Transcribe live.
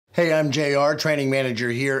Hey, I'm JR, training manager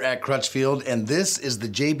here at Crutchfield, and this is the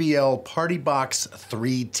JBL PartyBox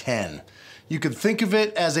 310. You could think of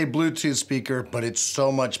it as a Bluetooth speaker, but it's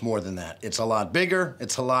so much more than that. It's a lot bigger,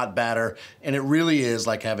 it's a lot badder, and it really is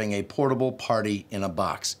like having a portable party in a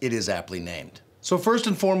box. It is aptly named. So first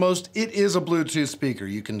and foremost, it is a Bluetooth speaker.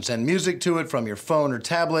 You can send music to it from your phone or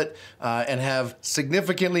tablet and have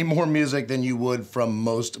significantly more music than you would from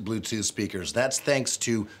most Bluetooth speakers. That's thanks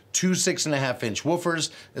to two 6.5-inch woofers,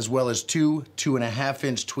 as well as two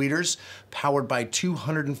 2.5-inch tweeters, powered by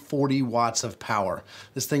 240 watts of power.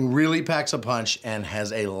 This thing really packs a punch and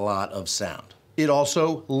has a lot of sound. It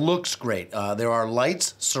also looks great. There are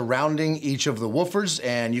lights surrounding each of the woofers,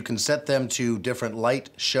 and you can set them to different light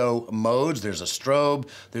show modes. There's a strobe,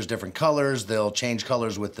 there's different colors, they'll change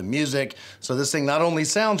colors with the music. So this thing not only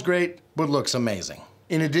sounds great, but looks amazing.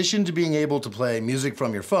 In addition to being able to play music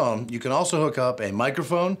from your phone, you can also hook up a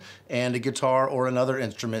microphone and a guitar or another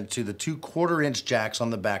instrument to the 2/4-inch jacks on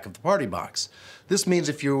the back of the PartyBox. This means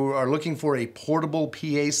if you are looking for a portable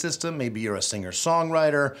PA system, maybe you're a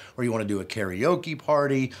singer-songwriter, or you want to do a karaoke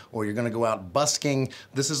party, or you're going to go out busking,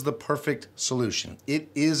 this is the perfect solution. It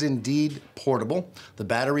is indeed portable. The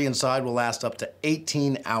battery inside will last up to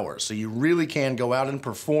 18 hours, so you really can go out and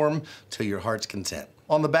perform to your heart's content.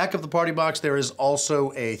 On the back of the PartyBox, there is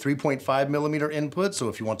also a 3.5mm input, so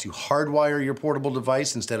if you want to hardwire your portable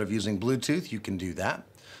device instead of using Bluetooth, you can do that.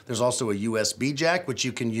 There's also a USB jack, which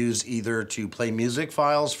you can use either to play music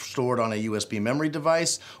files stored on a USB memory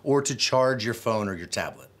device or to charge your phone or your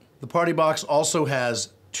tablet. The PartyBox also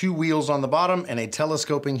has two wheels on the bottom and a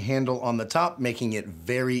telescoping handle on the top, making it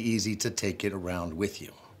very easy to take it around with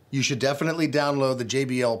you. You should definitely download the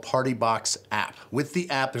JBL PartyBox app. With the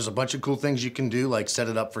app, there's a bunch of cool things you can do, like set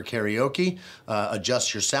it up for karaoke,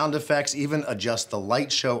 adjust your sound effects, even adjust the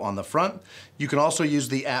light show on the front. You can also use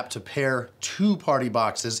the app to pair two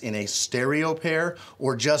PartyBoxes in a stereo pair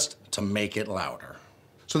or just to make it louder.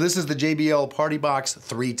 So this is the JBL PartyBox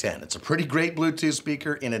 310. It's a pretty great Bluetooth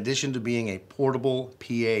speaker in addition to being a portable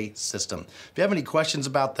PA system. If you have any questions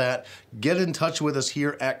about that, get in touch with us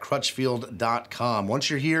here at crutchfield.com. Once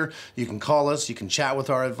you're here, you can call us, you can chat with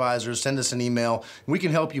our advisors, send us an email, and we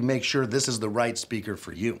can help you make sure this is the right speaker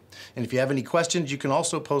for you. And if you have any questions, you can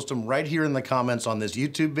also post them right here in the comments on this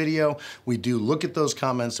YouTube video. We do look at those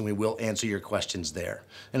comments and we will answer your questions there.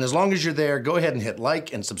 And as long as you're there, go ahead and hit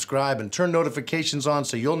like and subscribe and turn notifications on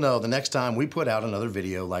so you'll know the next time we put out another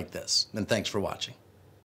video like this. And thanks for watching.